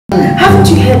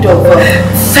haven't you heard of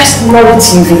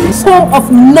FirstNollyTV? Home of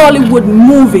Nollywood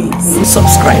movies.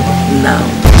 Subscribe now.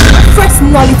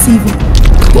 FirstNollyTV.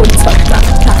 Don't touch that.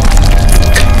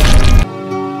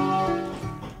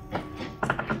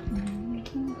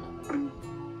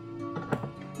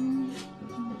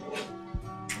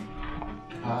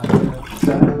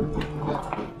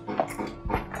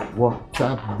 What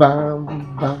a bam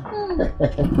bam.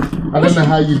 I don't know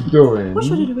how you doing. What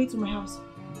should you wait to my house?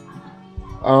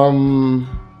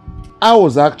 I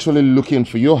was actually looking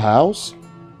for your house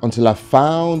until I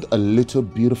found a little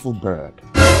beautiful bird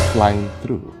flying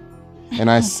through. And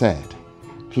I said,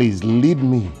 please lead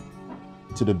me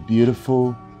to the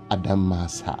beautiful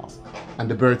Adama's house. And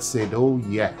the bird said, oh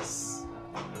yes.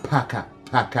 Paka,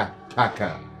 paka,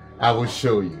 paka. I will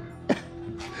show you.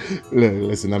 Look,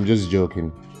 listen, I'm just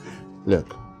joking.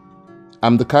 Look,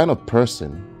 I'm the kind of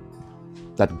person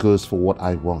that goes for what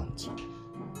I want.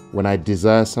 When I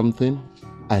desire something,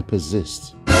 I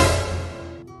persist.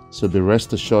 So be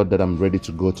rest assured that I'm ready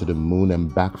to go to the moon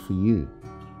and back for you.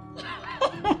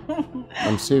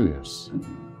 I'm serious.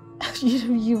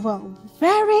 You are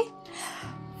very,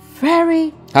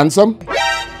 very handsome?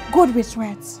 Good with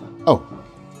words. Oh,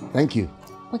 thank you.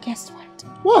 But guess what?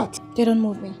 What? They don't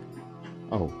move me.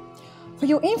 Oh. For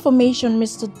your information,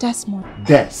 Mr. Desmond.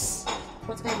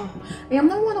 Whatever. I am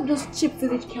not one of those cheap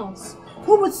village girls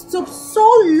who would stoop so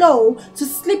low to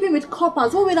sleeping with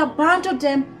coppers who would abandon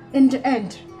them in the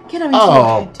end. Get out into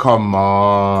your head. Come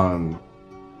on.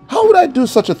 How would I do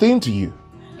such a thing to you?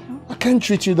 I can't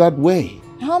treat you that way.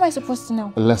 How am I supposed to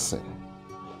know? Listen,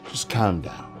 just calm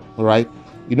down, all right?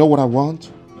 You know what I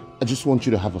want? I just want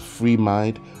you to have a free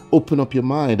mind, open up your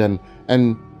mind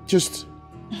and just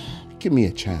give me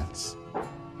a chance,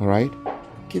 all right?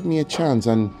 Give me a chance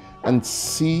and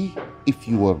see if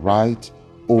you were right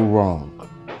or wrong.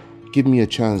 Give me a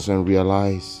chance and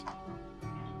realize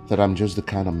that I'm just the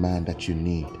kind of man that you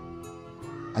need.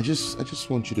 I just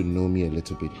want you to know me a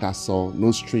little bit. That's all.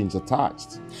 No strings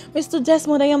attached. Mr.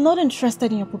 Desmond, I am not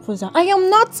interested in your proposal. I am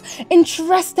not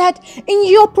interested in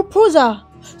your proposal.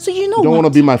 So you know what? You don't want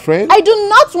to be my friend? I do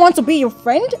not want to be your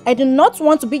friend. I do not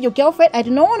want to be your girlfriend. I do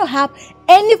not want to have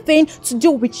anything to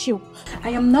do with you. I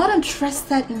am not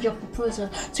interested in your proposal.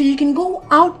 So you can go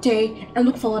out there and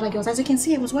look for other girls. As you can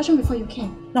see, I was watching before you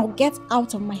came. Now get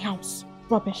out of my house.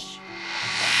 Rubbish.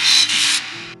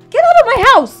 Get out of my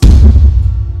house!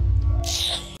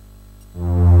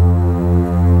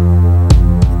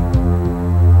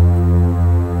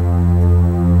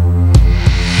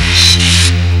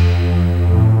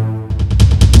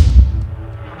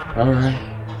 All right.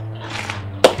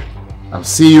 I'll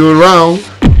see you around.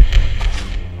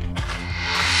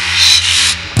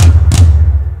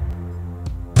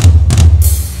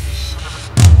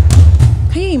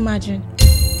 Can you imagine?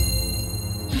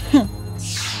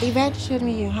 If Ed showed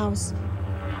me your house,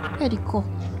 where'd it go?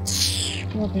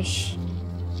 Rubbish.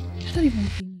 I don't even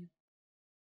blame you.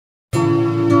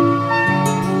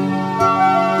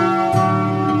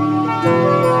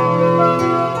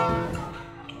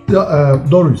 Yeah,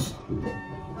 Doris,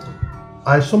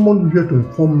 I summoned you here to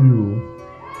inform you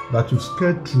that you've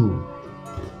scared through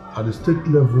at the state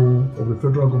level of the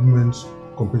federal government's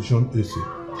competition essay.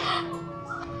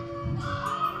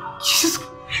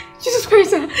 Jesus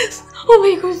Christ, sir. Oh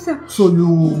my God, sir. So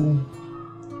you'll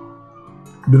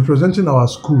be representing our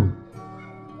school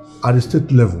at the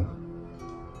state level.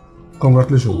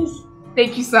 Congratulations.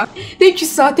 Thank you, sir. Thank you,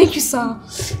 sir. Thank you, sir.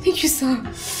 Thank you, sir.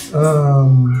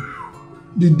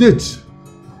 The date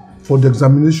for the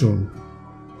examination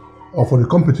or for the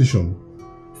competition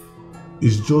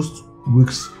is just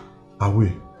weeks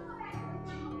away.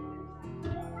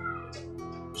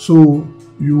 So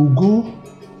you go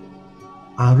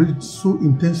and read so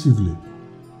intensively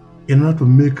in order to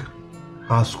make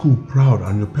our school proud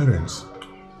and your parents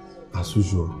as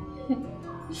usual.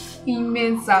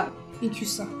 Amen, sir. Thank you,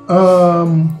 sir.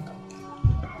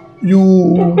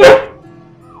 You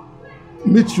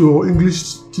meet your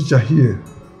English teacher here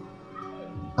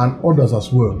and others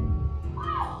as well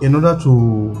in order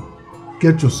to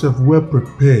get yourself well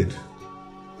prepared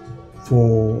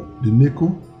for the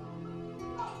NECO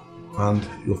and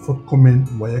your forthcoming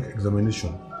WAEC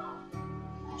examination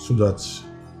so that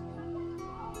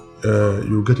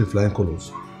you'll get a flying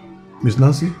colors. Miss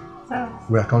Nancy, sir,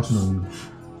 we are counting on you.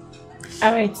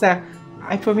 Alright, sir.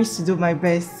 I promise to do my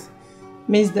best.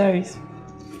 Miss Doris,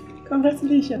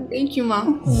 congratulations. Thank you,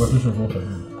 ma'am. Congratulations once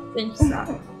again. Thank you,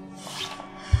 sir.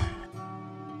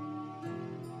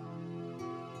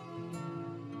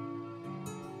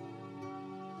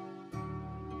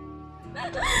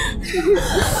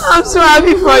 I'm so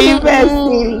happy for you,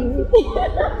 bestie.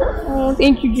 Oh,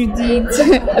 thank you, Judith.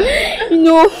 You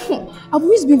know, I've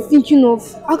always been thinking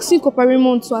of asking Corper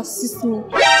Raymond to assist me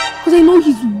because I know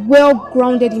he's well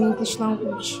grounded in English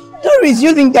language. Doris,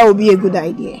 you think that would be a good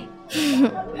idea?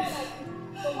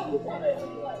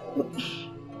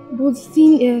 But the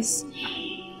thing is,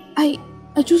 I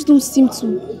just don't seem to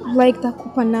like that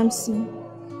Corper Namsi.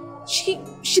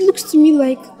 She looks to me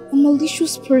like a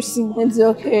malicious person. It's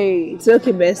okay,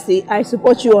 bestie. I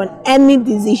support you on any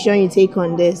decision you take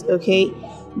on this, okay?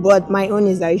 But my own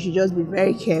is that you should just be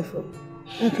very careful.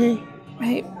 Okay?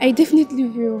 I definitely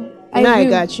will. I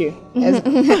got you.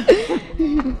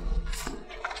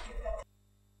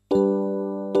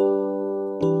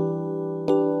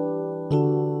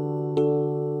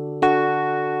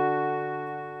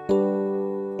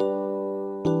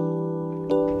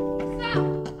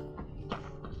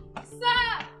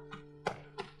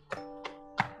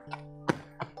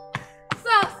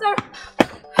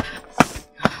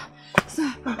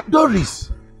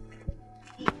 Doris,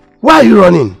 why are you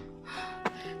running?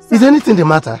 Sir. Is anything the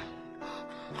matter?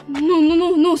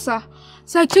 No, sir.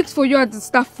 Sir, I checked for you at the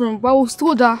staff room, but I was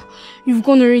told that you've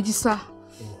gone already, sir.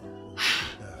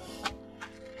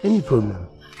 Any problem?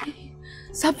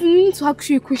 Sir, I've been meaning to ask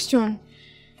you a question.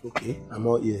 Okay, I'm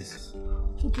all ears.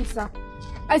 Okay, sir.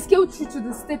 I scaled through to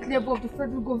the state level of the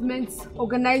federal government's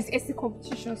organized essay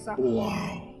competition, sir.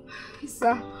 Wow.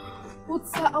 Sir, but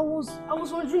sir, I was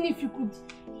wondering if you could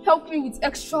help me with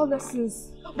extra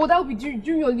lessons. But that will be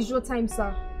during your leisure time,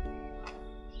 sir.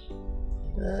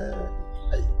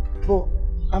 But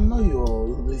I'm not your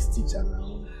English teacher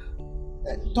now.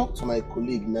 Talk to my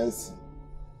colleague Nancy.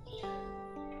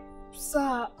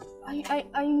 Sir,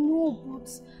 I know, but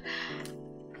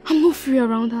I'm not free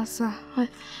around her, sir. I'm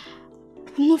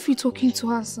not free talking to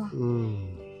her, sir.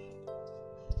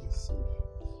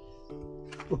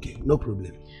 Okay, no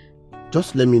problem.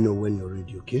 Just let me know when you're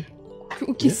ready, okay?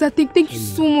 Okay, yeah? Sir. Thank you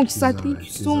so much, sir. Thank you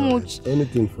so much.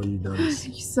 Anything for you, Doris.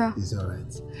 Thank you, sir. It's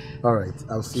alright. Alright,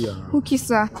 I'll see you around. Okay,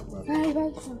 sir.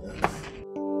 Bye, sir.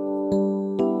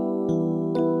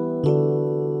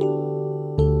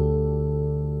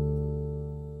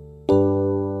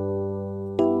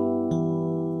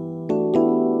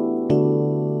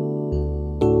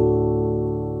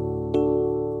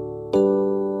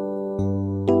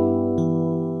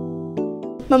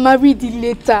 Mama, read it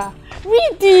later.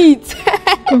 Read it.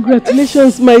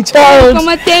 Congratulations, my child.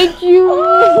 Mama, thank you.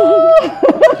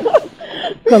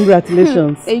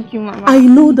 Congratulations. Thank you, Mama. I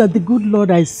know that the good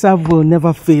Lord I serve will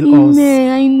never fail us.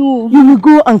 Amen, I know. You will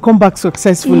go and come back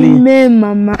successfully. Amen,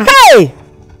 Mama. Hey!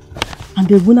 And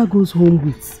the winner goes home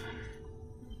with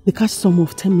the cash sum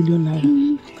of 10 million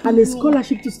naira and a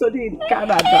scholarship to study in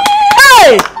Canada.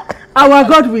 Hey! Our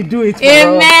God will do it for us.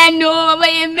 Amen, no, Mama,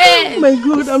 amen. Oh my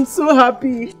God, I'm so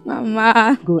happy.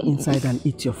 Mama. Go inside and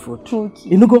eat your food. Okay.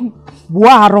 You know, go.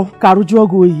 Buaro, karujo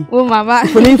goyi. Oh, Mama.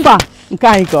 Amen.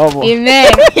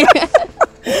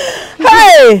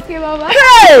 Hey! Okay, Mama.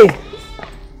 Hey!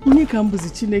 Nikambuzi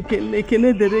chineke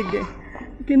kene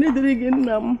derege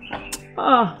nam.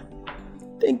 Ah,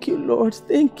 thank you, Lord.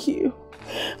 Thank you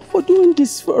for doing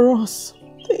this for us.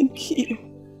 Thank you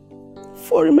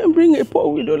for remembering a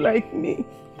poor widow like me.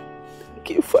 Thank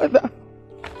you, Father.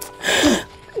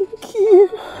 Thank you.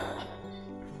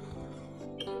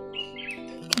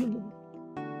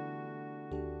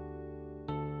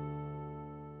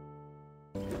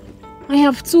 I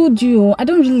have told you, I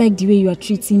don't really like the way you are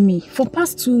treating me. For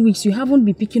past 2 weeks, you haven't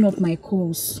been picking up my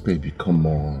calls. Baby, come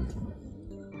on.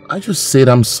 I just said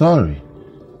I'm sorry.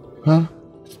 Huh?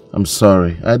 I'm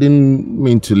sorry. I didn't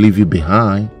mean to leave you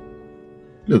behind.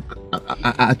 Look,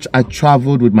 I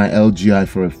traveled with my LGI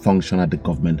for a function at the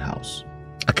government house.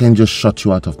 I can't just shut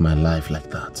you out of my life like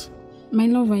that. My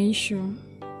love, are you sure?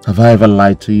 Have I ever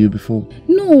lied to you before?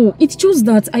 No, it's just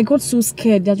that I got so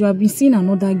scared that you have been seeing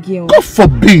another girl. God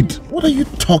forbid! What are you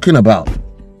talking about?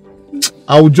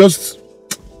 I'll just...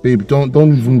 Babe, don't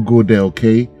even go there,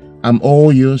 okay? I'm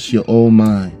all yours, you're all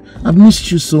mine. I've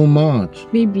missed you so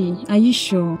much. Baby, are you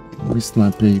sure? I missed my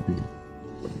baby.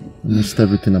 I missed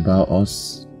everything about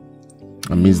us.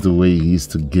 I missed the way you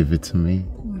used to give it to me.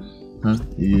 Huh?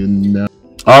 You know.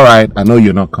 Alright, I know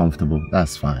you're not comfortable.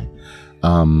 That's fine.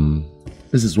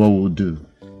 This is what we'll do.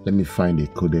 Let me find a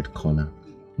coded corner.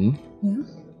 Yeah?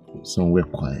 Somewhere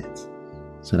quiet.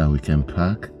 So that we can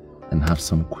park and have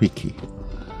some quickie.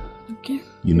 Okay.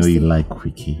 You know you like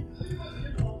quickie.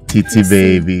 Titi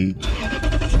baby.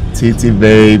 Titi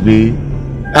baby.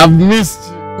 I've missed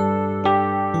you.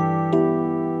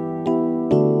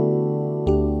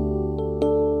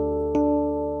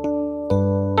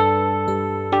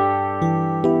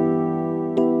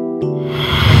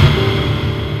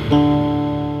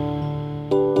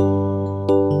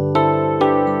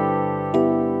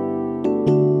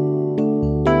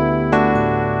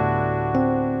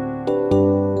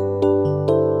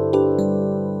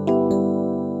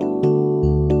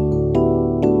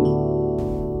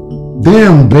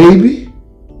 Damn, baby.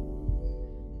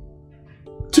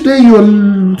 Today you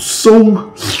are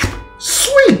so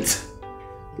sweet.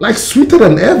 Like sweeter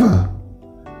than ever.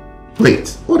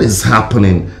 Wait, what is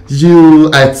happening? Did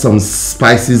you add some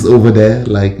spices over there?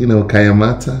 Like, you know,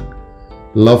 kayamata?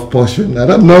 Love potion? I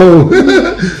don't know.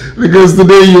 Because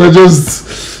today you are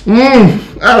just...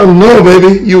 I don't know,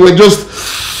 baby. You were just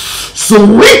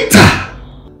sweet.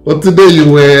 But today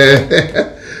you were...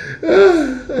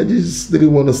 I just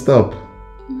didn't want to stop.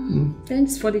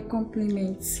 Thanks for the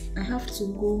compliments. I have to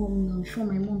go home now before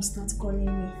my mom starts calling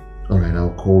me. Alright,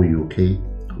 I'll call you, okay?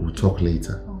 We'll talk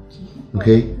later.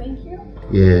 Okay. Okay? Thank you.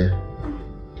 Yeah.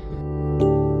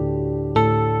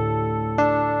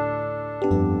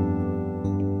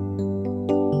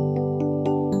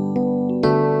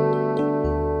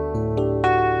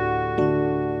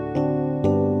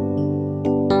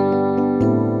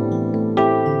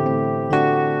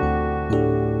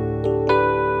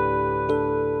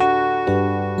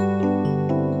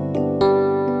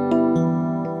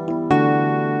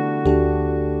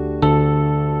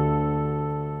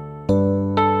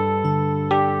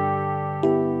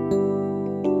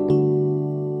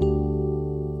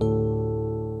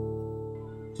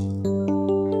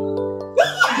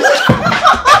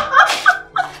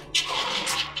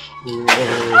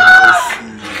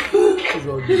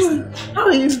 How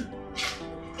are you?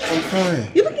 I'm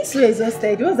fine. You're looking so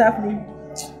exhausted. What's happening?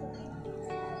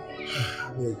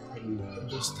 I'm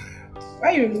just tired. Why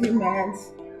are you removing my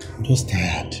hands? I'm just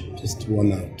tired. Just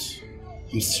worn out.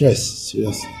 I'm stressed,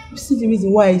 seriously. You see the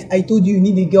reason why I told you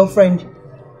need a girlfriend?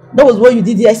 That was what you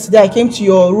did yesterday. I came to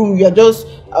your room. You are just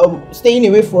staying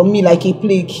away from me like a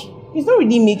plague. It's not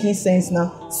really making sense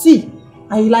now. See,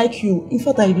 I like you. In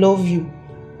fact, I love you.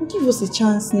 Give us a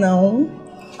chance now.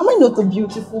 Am I not a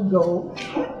beautiful girl?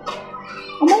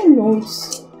 Am I not?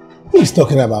 Who is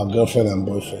talking about girlfriend and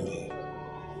boyfriend here?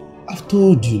 I've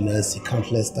told you, Nancy,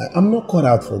 countless times. I'm not caught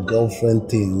out for girlfriend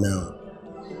thing now.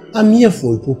 I'm here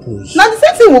for a purpose. Now the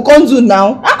same thing we can't do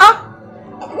now.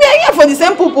 We are here for the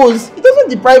same purpose. It doesn't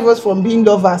deprive us from being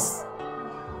lovers.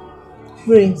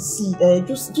 Pray, see,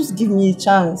 just give me a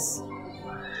chance.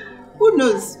 Who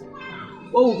knows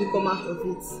what will come out of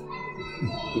it?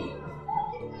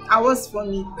 I was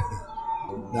funny.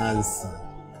 Nancy,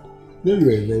 you were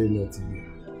very naughty.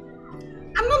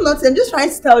 I'm not naughty, I'm just trying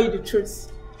to tell you the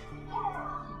truth.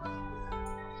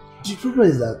 The problem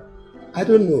is that, I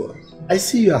don't know, I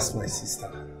see you as my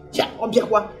sister. Yeah,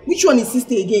 Obiakwa, which one is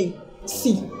sister again?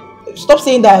 See, stop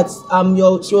saying that I'm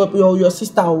your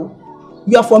sister.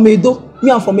 You are from Edo,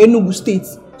 me I'm from Enugu State.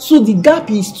 So the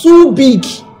gap is too big.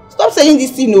 Stop saying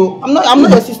this thing, no. I'm not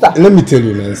your sister. Let me tell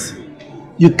you, Nancy.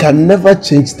 You can never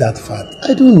change that fact.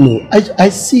 I don't know. I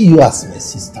see you as my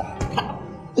sister.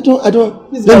 I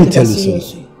don't. Let me tell you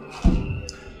something.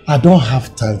 I don't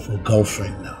have time for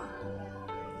girlfriend now.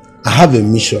 I have a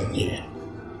mission here.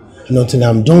 And until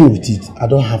I'm done with it, I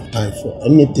don't have time for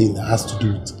anything that has to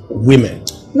do with women.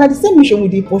 Now the same mission will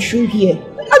be pursue here.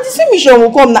 Now the same mission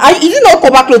will come now. Is it not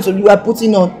cover clothes you are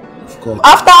putting on? Of course.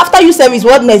 After you service,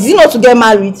 what next? Is it not to get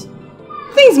married?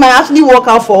 Things might actually work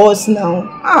out for us now.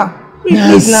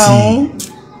 Please now.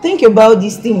 Think about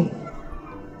this thing.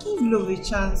 Give love a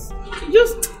chance.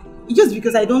 Just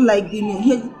because I don't like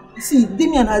Damien. See,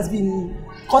 Damien has been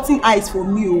cutting eyes for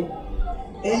me.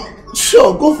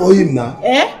 Sure, go for him now.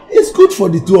 It's good for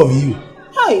the two of you.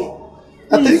 Hi.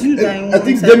 I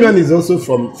think Damien is also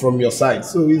from your side,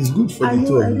 so it's good for the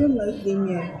two of you. I don't like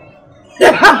Damien.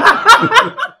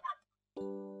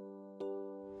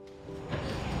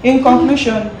 In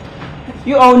conclusion,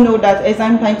 you all know that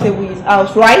exam timetable is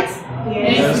out, right?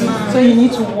 Yes, ma'am. So you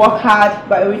need to work hard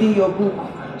by reading your book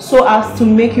so as to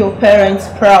make your parents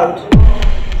proud.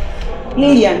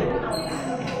 Lillian,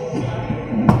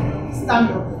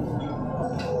 stand up.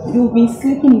 You've been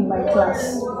sleeping in my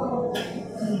class.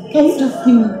 Can you just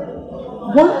give me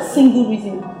one single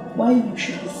reason why you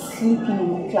should be sleeping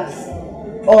in my class?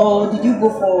 Or did you go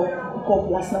for hookup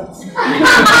last night?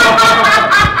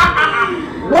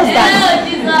 What's that?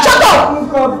 Shut up!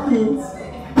 Hookup, please.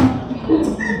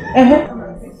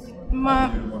 Ma,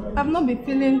 I've not been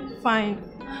feeling fine.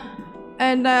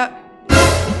 And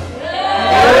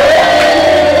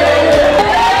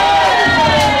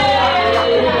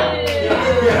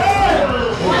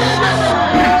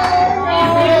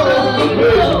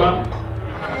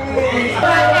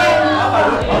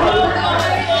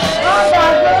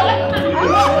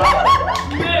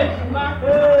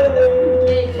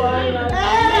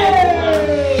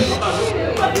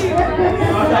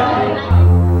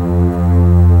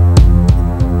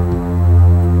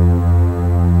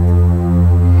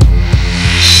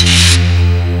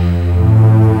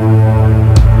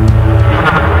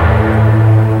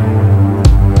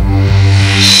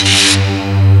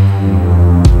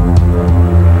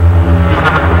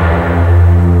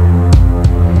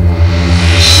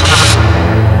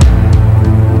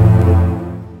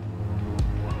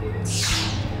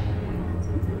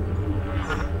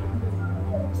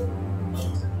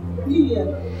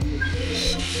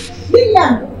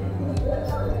Lillian!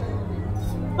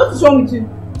 What is wrong with you?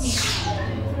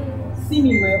 See me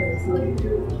in my office.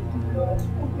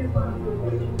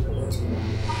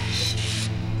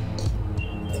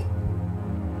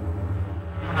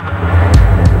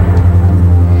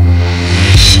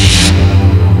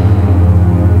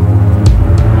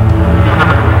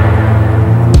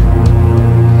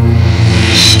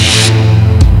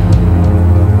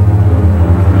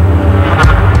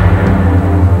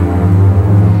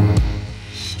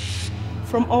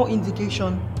 From all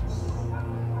indication,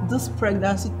 this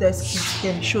pregnancy test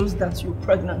kit shows that you're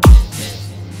pregnant.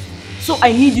 So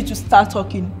I need you to start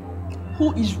talking.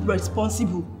 Who is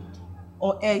responsible?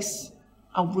 Or else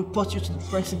I'll report you to the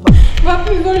principal. Ma,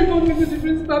 please don't report me to the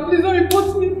principal. Please don't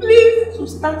report me, please. So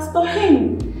start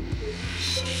talking.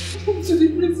 To the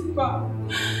principal.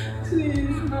 Please,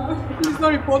 ma. Please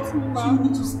don't report me, ma. You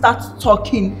need to start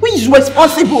talking. Who is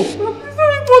responsible? Ma, please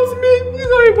don't report me. Please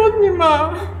don't report me,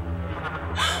 ma.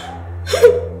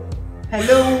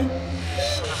 Hello?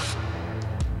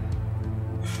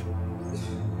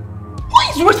 Who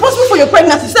is responsible for your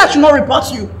pregnancy? Say I should not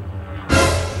report you.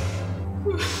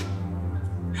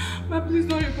 Ma, please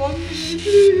don't report me,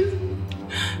 please.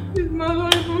 Please, ma,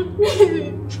 don't report me.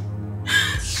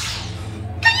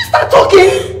 Can you start talking?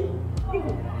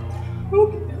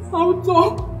 Okay, I'll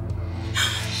talk.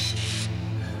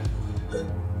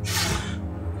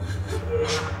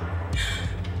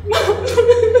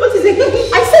 What is it?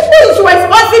 I said who is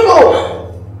responsible?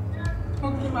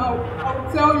 Okay, ma, I'll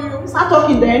tell you. Start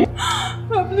talking then.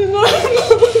 Ma, please don't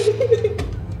report me.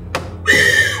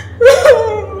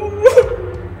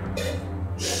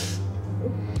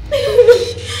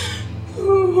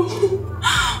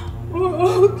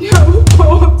 Okay, I'll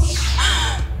talk.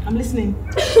 I'm listening.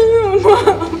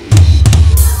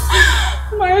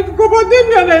 My ex-couple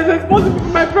Damian is responsible for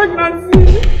my pregnancy.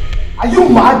 Are you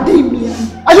mad, Damian?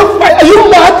 Are you mad? Are you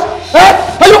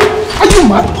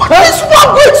mad? What is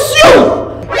wrong with you?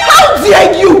 How dare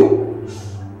you?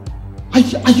 Are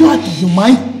you out of your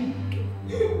mind?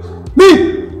 Me?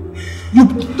 You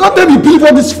don't tell me believe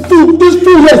what this fool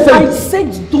here said. I said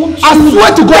don't you. I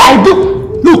swear to God I do.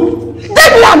 Look,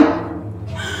 Damian!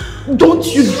 Don't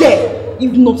you dare.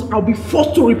 If not, I'll be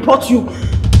forced to report you.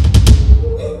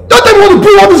 Don't tell me what to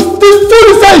believe what this fool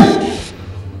is saying.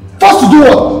 Forced to do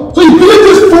what? So you believe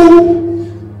this fool?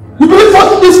 You believe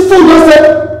what this fool just said?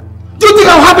 Do you think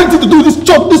I'm having to do this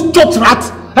chopped rat?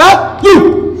 Huh? You?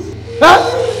 Huh?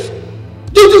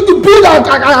 Do you believe I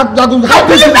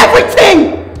believe everything!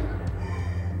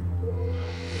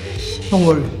 Don't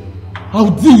worry.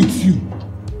 I'll deal with you.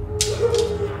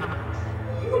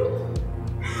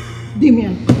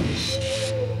 Damian.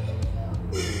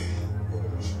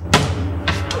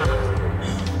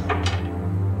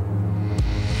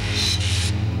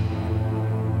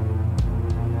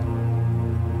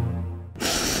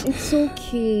 It's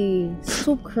okay.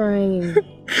 Stop crying.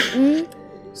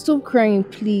 Stop crying,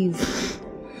 please.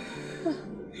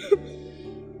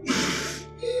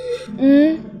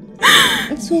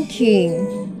 It's okay.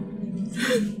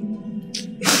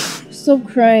 Stop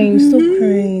crying. Stop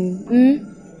crying.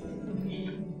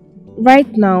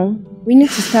 Right now, we need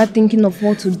to start thinking of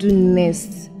what to do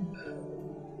next.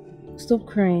 Stop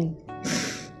crying.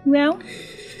 Well,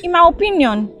 in my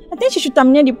opinion, I think she should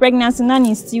terminate the pregnancy now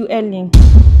it's still early.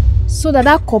 So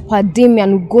that copper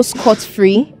Damian will go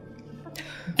scot-free?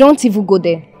 Don't even go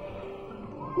there.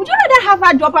 Would you rather have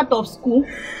her drop out of school,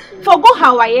 forgo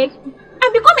Hawaii,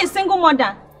 and become a single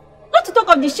mother? Not to talk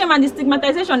of the shame and the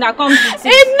stigmatization that comes with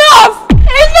it. Enough!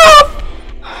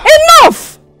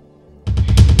 Enough!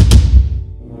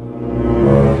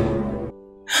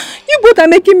 You both are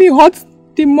making me hot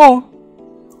the more.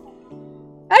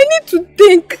 I need to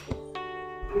think.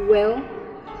 Well,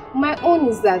 my own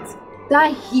is that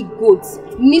he-goat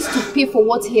needs to pay for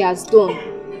what he has done.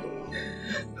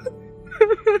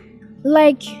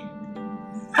 Like,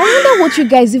 I wonder what you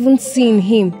guys even see in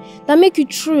him that make you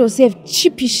throw yourself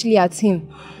cheapishly at him.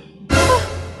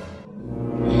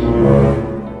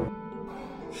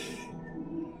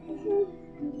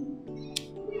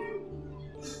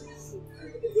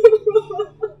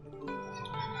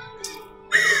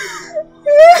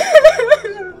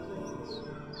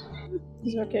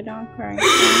 It's okay, don't cry.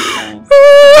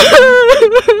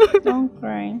 Don't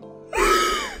cry.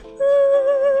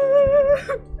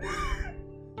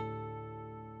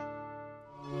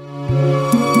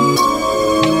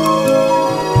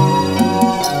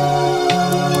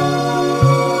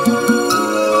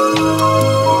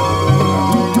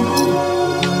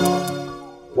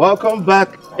 Welcome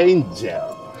back,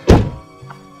 Angel.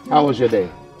 How was your day?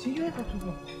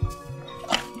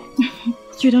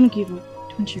 You don't give up,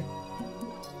 don't you?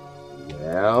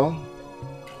 Well,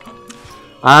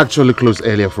 I actually closed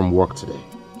earlier from work today,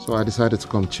 so I decided to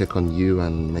come check on you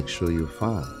and make sure you're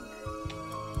fine.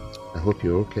 I hope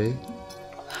you're okay.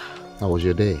 How was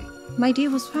your day? My day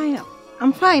was fine.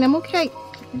 I'm fine, I'm okay.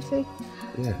 You can say.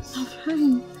 Yes. I'm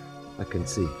fine. I can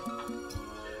see.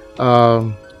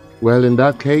 Well, in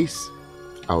that case,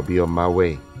 I'll be on my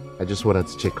way. I just wanted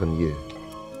to check on you.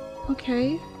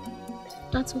 Okay.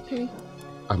 That's okay.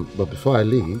 But before I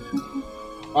leave,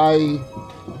 I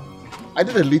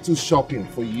did a little shopping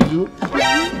for you.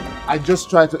 I just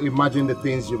tried to imagine the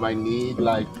things you might need,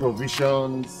 like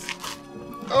provisions,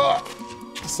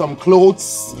 some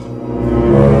clothes,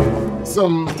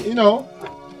 some,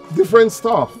 different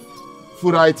stuff,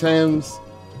 food items,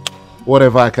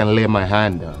 whatever I can lay my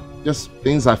hand on. Just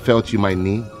things I felt you might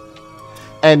need.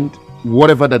 And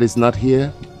whatever that is not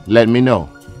here, let me know.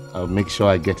 I'll make sure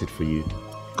I get it for you.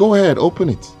 Go ahead, open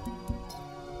it.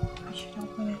 I should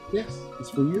open it. Yes, it's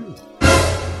for you.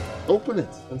 Open it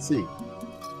and see.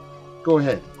 Go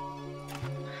ahead.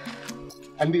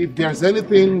 And if there's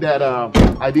anything that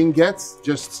I didn't get,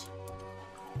 just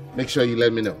make sure you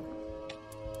let me know.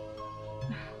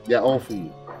 They're all for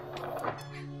you.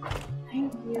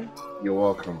 Thank you. You're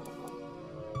welcome.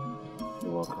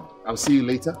 You're welcome. I'll see you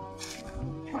later.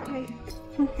 Okay.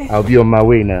 Okay. I'll be on my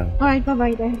way now. Alright,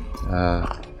 bye-bye then.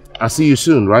 I'll see you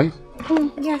soon, right?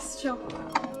 Yes, sure.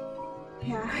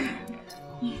 Yeah.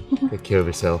 Take care of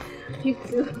yourself. You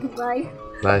too. Bye.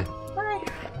 Bye. Bye.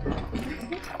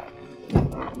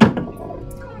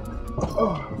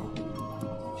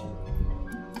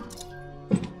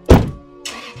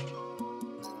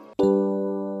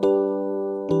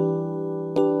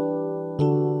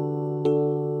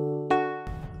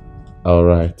 All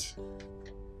right.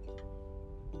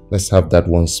 Let's have that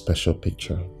one special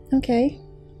picture. Okay.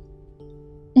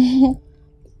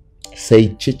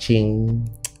 Say cha-ching.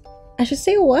 I should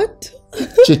say what?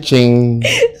 Cha-ching.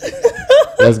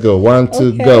 Let's go. 1, 2,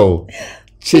 Okay. go.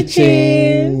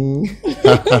 Cha-ching.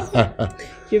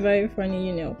 You're very funny,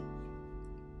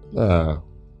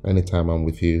 Anytime I'm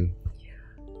with you.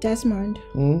 Desmond.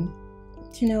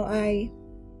 I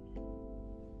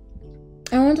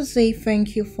want to say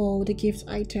thank you for all the gift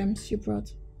items you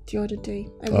brought the other day.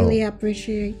 I really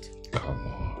appreciate. Come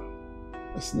on.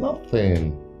 It's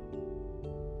nothing.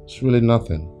 It's really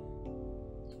nothing.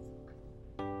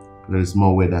 There is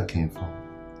more where that came from.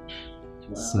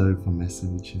 Wow. Sorry for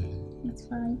messing with you. That's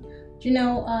fine.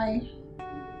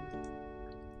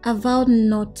 I vowed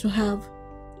not to have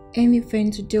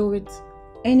anything to do with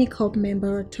any cult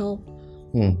member at all.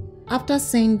 After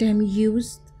seeing them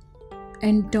used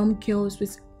and dumb girls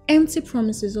with empty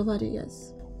promises over the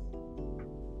years.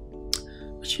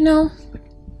 But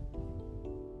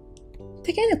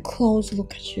taking a close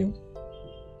look at you,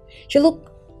 you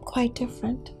look quite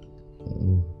different.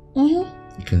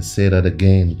 You can say that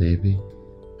again, baby.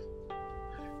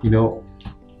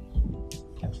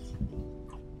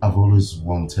 I've always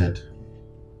wanted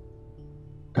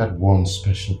that one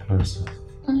special person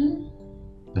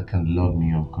that can love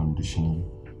me unconditionally.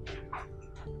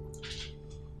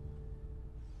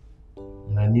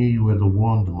 And I knew you were the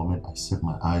one the moment I set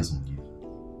my eyes on you.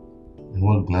 And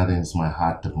what gladdens my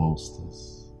heart the most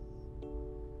is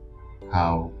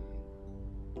how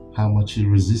much you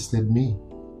resisted me.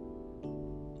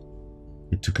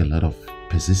 It took a lot of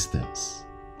persistence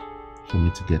for me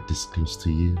to get this close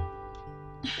to you.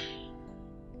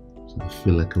 So I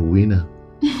feel like a winner.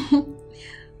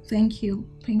 Thank you.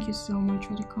 Thank you so much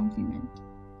for the compliment.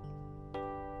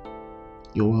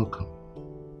 You're welcome.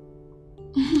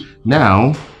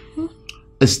 Now,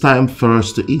 it's time for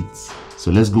us to eat.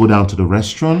 So let's go down to the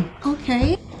restaurant.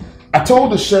 Okay. I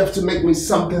told the chef to make me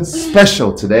something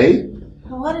special today.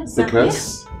 What exactly?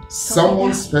 Because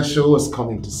someone special is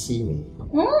coming to see me.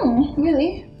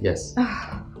 Really? Yes.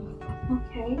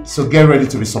 Okay. So get ready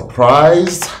to be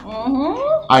surprised.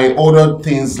 I ordered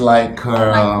things like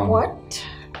what?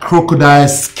 Crocodile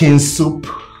skin soup.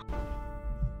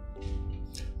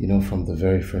 From the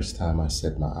very first time I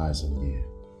set my eyes on you,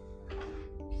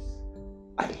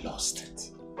 I lost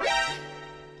it.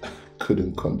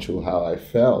 Couldn't control how I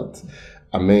felt.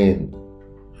 I mean,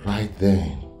 right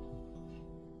then,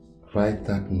 right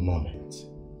that moment,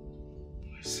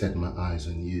 I set my eyes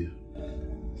on you.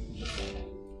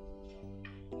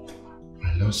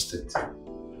 I lost it.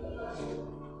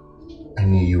 I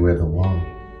knew you were the one.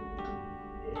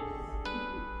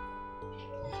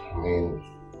 I mean,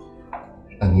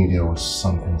 I knew there was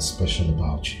something special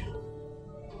about you.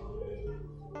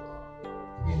 I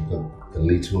mean, the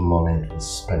little moment we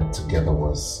spent together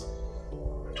was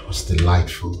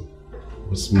delightful. It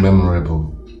was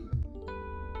memorable.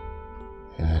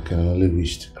 And I can only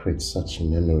wish to create such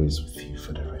memories with you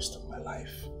for the rest of my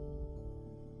life.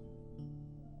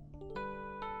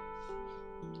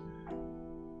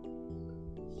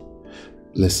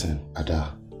 Listen,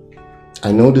 Ada,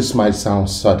 I know this might sound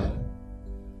sudden,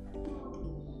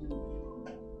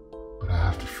 but I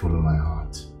have to follow my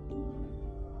heart.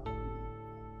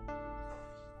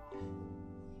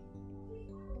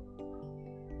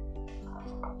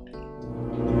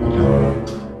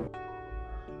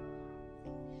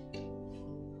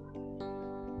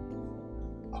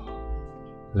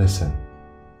 Listen,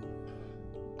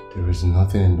 there is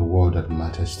nothing in the world that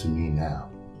matters to me now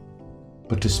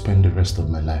but to spend the rest of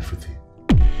my life with you.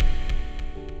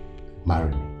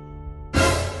 Marry me.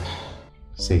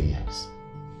 Say yes.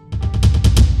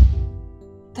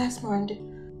 Desmond.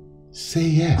 Say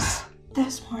yes.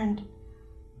 Desmond.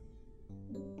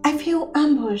 I feel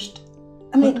ambushed.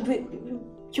 I mean,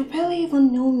 you barely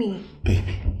even know me.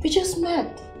 Baby. We just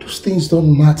met. Those things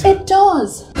don't matter. It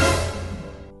does.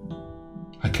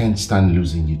 I can't stand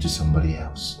losing you to somebody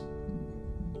else.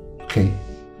 Okay?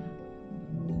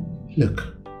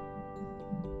 Look,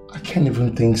 I can't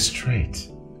even think straight.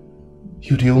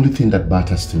 You're the only thing that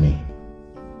matters to me.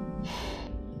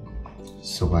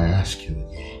 So I ask you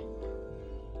again,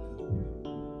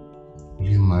 will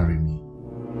you marry me?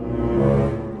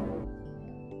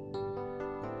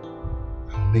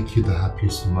 I'll make you the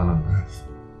happiest man on earth.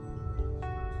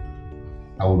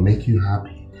 I will make you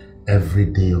happy every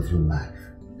day of your life.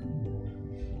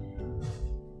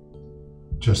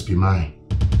 Just be mine.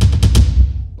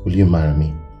 Will you marry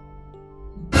me?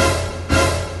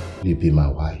 Will you be my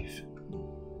wife?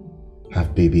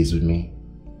 Have babies with me?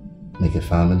 Make a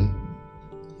family?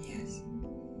 Yes.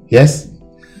 Yes?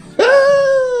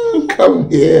 Come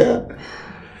here.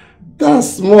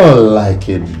 That's more like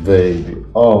it, baby.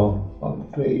 Oh,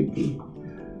 baby.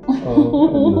 Oh,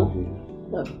 I love you.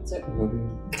 Love you too. I love you.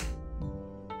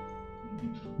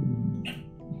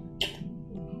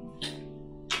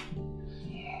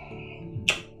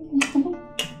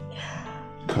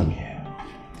 Come here.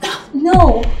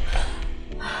 No.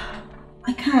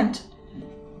 I can't.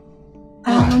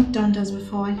 I haven't done this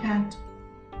before. I can't.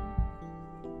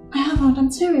 I haven't. I'm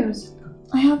serious.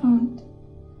 I haven't.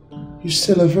 You're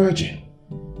still a virgin?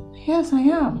 Yes, I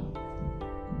am.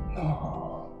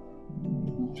 Oh,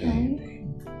 baby.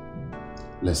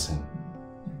 Listen,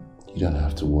 you don't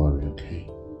have to worry, okay?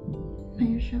 Are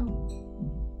you sure?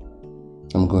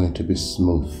 I'm going to be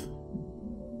smooth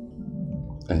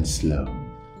and slow.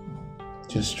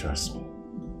 Just trust me.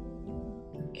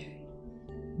 Okay.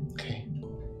 Okay?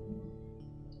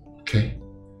 Okay?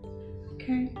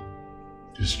 Okay.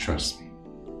 Just trust me.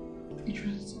 I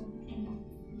trust you.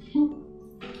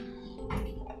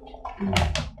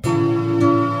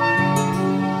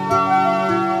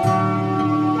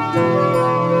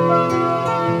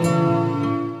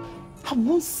 I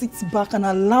won't sit back and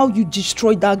allow you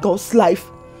destroy that girl's life.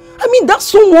 I mean, that's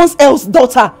someone else's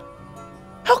daughter.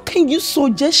 How can you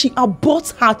suggest she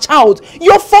abort her child,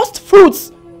 your first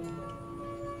fruits?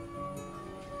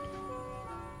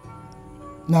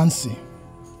 Nancy,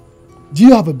 do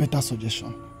you have a better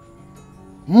suggestion?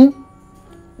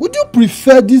 Would you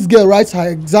prefer this girl writes her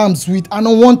exams with an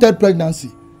unwanted pregnancy?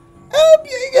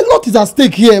 A lot is at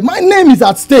stake here. My name is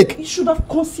at stake. You should have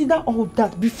considered all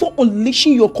that before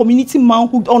unleashing your community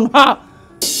manhood on her.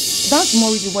 That's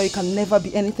more reason why you can never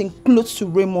be anything close to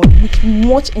Raymond with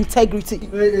much integrity.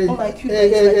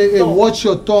 Hey, watch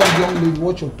your tongue, young lady,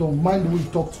 watch your tongue. Mind the way you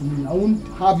talk to me. I won't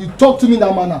have you talk to me in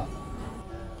that manner.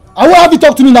 I won't have you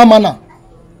talk to me in that manner.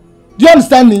 Do you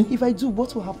understand me? If I do,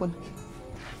 what will happen?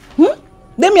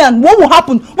 Damian, what will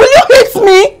happen? Will you hit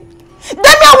me?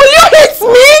 Damian, will you hit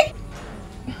me?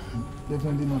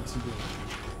 Definitely not today.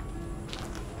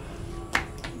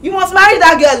 You must marry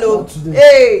that girl, oh.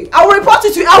 Hey, I will report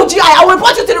you to LGI. I will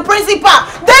report you to the principal.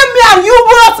 Damian, you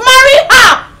must marry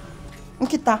her.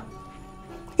 Nkita,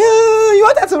 you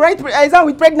wanted to write exam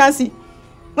with pregnancy.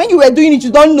 When you were doing it,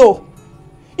 you don't know.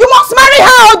 You must marry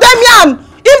her, oh, Damian.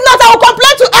 If not, I will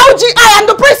complain to LGI and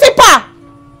the principal.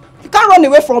 You can't run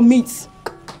away from it.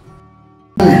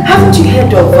 Haven't you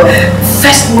heard of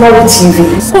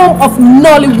FirstNollyTV? Home of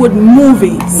Nollywood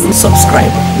movies.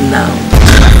 Subscribe now.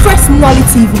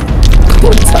 FirstNollyTV.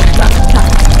 Don't touch that.